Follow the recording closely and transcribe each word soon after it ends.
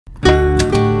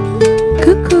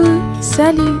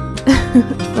Salut!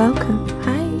 Welcome.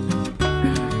 Hi.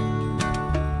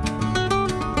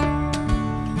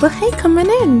 Well, hey, come on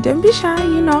in. Don't be shy.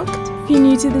 You knocked. If you're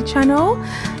new to the channel,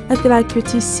 I'd like you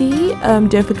to see.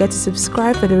 Don't forget to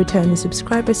subscribe for the returning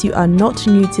subscribers. You are not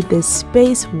new to this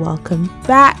space. Welcome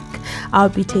back. I'll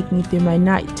be taking you through my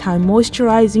nighttime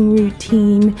moisturizing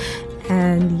routine.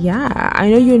 And yeah, I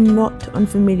know you're not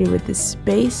unfamiliar with this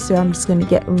space, so I'm just going to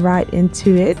get right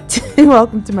into it.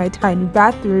 Welcome to my tiny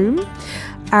bathroom.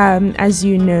 As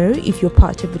you know, if you're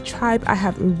part of the tribe, I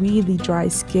have a really dry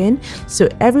skin, so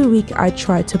every week I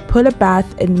try to pull a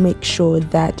bath and make sure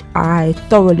that I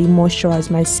thoroughly moisturize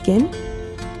my skin,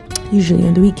 usually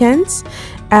on the weekends.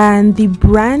 And the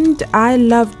brand I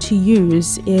love to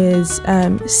use is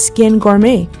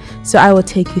Gourmet, so I will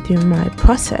take you through my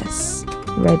process.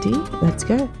 Ready? Let's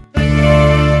go.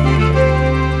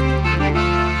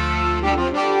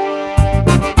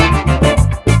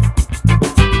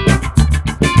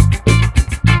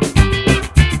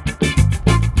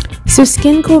 So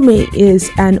Gourmet is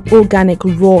an organic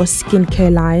raw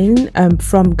skincare line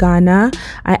from Ghana.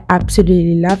 I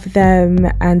absolutely love them,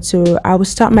 and so I will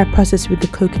start my process with the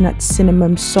coconut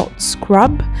cinnamon salt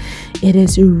scrub. It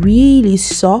is really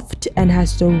soft and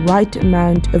has the right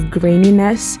amount of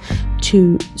graininess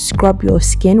to scrub your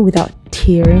skin without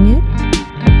tearing it.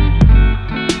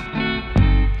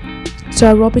 So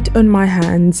I rub it on my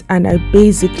hands and I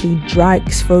basically dry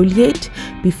exfoliate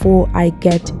before I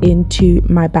get into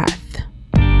my bath.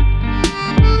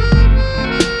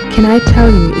 Can I tell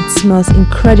you, it smells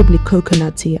incredibly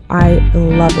coconutty. I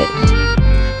love it.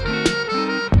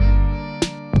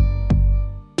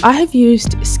 I have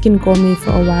used Gourmet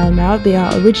for a while now. They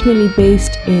are originally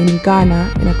based in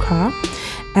Ghana, in Accra,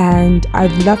 and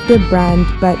I've loved their brand,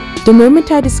 but the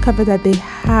moment I discovered that they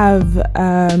have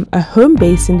a home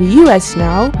base in the US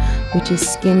now, which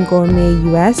is Gourmet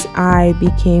US, I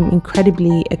became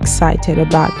incredibly excited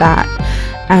about that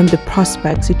and the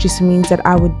prospects. It just means that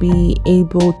I would be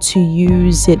able to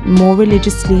use it more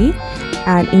religiously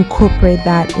and incorporate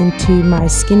that into my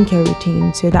skincare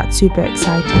routine, so that's super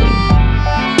exciting.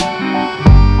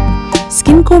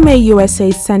 Gourmet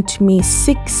USA sent me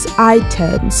 6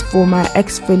 items for my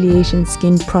exfoliation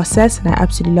skin process, and I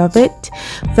absolutely love it.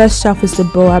 First off is the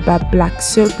Baobab black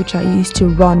soap, which I use to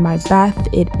run my bath.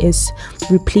 It is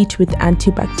replete with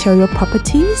antibacterial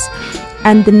properties.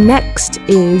 And the next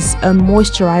is a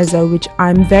moisturizer, which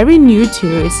I'm very new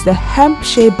to. It's the hemp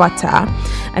shea butter,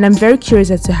 and I'm very curious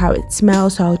as to how it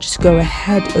smells, so I'll just go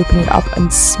ahead, open it up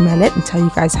and smell it and tell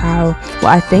you guys what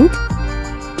I think.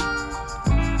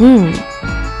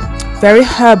 Very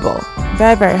herbal,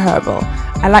 very herbal.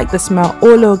 I like the smell,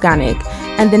 all organic.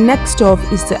 And the next off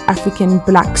is the African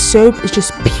black soap. It's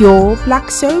just pure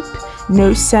black soap,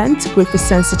 no scent, great for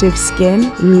sensitive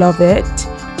skin. Love it.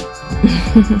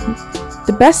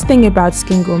 The best thing about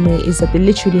Gourmet is that they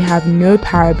literally have no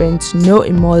parabens, no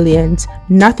emollients,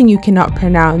 nothing you cannot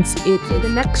pronounce.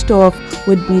 The next off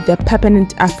would be the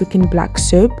peppermint African black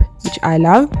soap, which I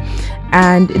love.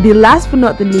 And the last but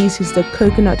not the least is the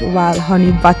coconut wild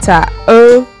honey butter.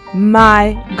 Oh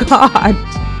my god,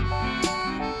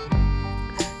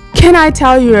 can I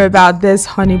tell you about this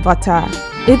honey butter?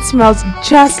 It smells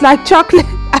just like chocolate.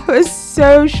 I was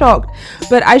so shocked,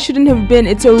 but I shouldn't have been.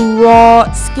 It's a raw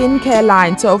skincare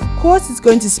line, so of course it's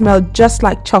going to smell just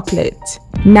like chocolate.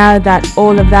 Now that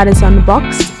all of that is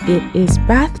unboxed, it is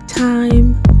bath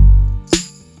time.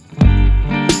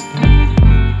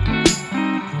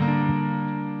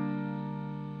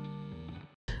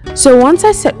 So once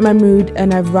I set my mood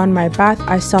and I've run my bath,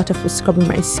 I start off with scrubbing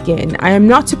my skin. I am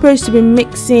not supposed to be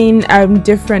mixing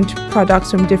different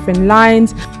products from different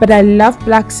lines, but I love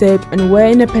black soap and we're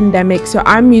in a pandemic, so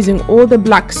I'm using all the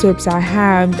black soaps I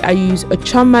have. I use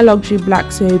Ochoma luxury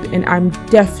black soap, and I'm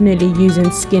definitely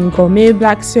using Gourmet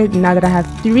black soap. Now that I have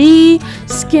 3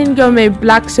 Gourmet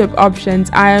black soap options,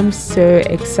 I am so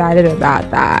excited about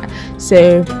that.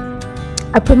 So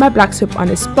I put my black soap on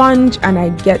a sponge and I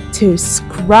get to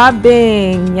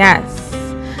scrubbing. Yes,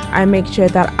 I make sure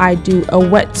that I do a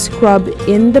wet scrub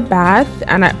in the bath,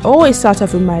 and I always start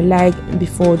off with my leg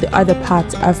before the other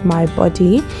parts of my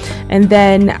body. And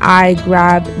then I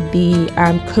grab the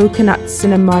coconut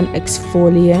cinnamon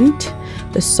exfoliant,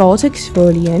 the salt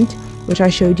exfoliant, which I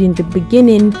showed you in the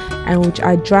beginning, and which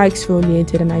I dry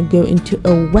exfoliated, and I go into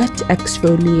a wet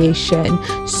exfoliation,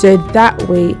 so that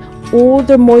way all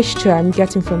the moisture I'm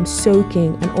getting from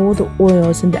soaking and all the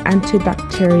oils and the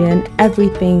antibacterial and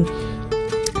everything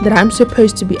that I'm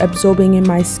supposed to be absorbing in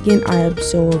my skin, I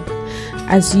absorb.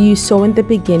 As you saw in the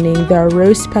beginning, there are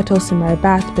rose petals in my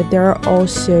bath, but there are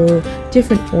also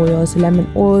different oils: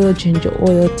 lemon oil, ginger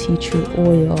oil, tea tree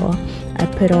oil. I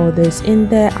put all those in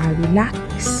there. I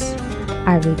relax,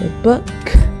 I read a book,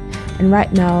 and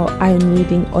right now I am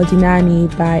reading Ordinani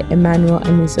by Emmanuel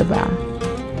Anizoba.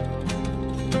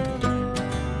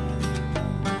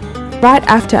 Right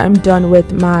after I'm done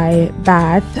with my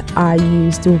bath, I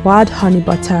use the wild honey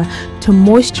butter to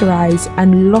moisturize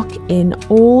and lock in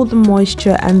all the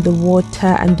moisture and the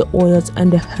water and the oils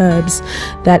and the herbs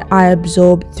that I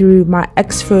absorb through my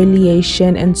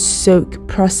exfoliation and soak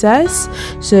process.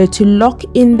 So to lock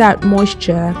in that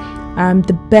moisture,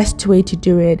 the best way to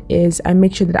do it is I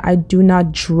make sure that I do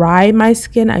not dry my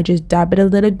skin. I just dab it a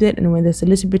little bit, and when there's a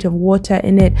little bit of water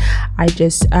in it, I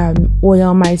just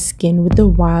oil my skin with the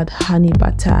wild honey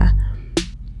butter.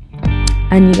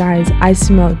 And you guys, I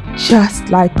smell just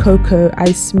like cocoa.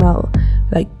 I smell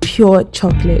like pure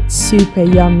chocolate, super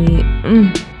yummy.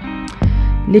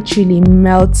 Literally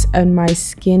melts on my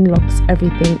skin, locks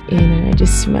everything in, and I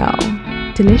just smell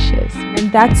delicious.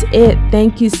 And that's it.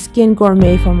 Thank you, Skin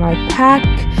Gourmet, for my pack,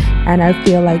 and I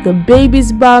feel like a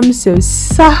baby's bum, so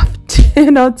soft.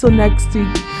 And until next week,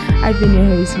 I've been your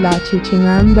host, Lachi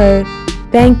Chingambo.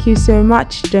 Thank you so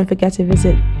much. Don't forget to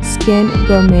visit Skin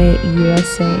Gourmet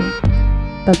USA.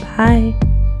 Bye bye.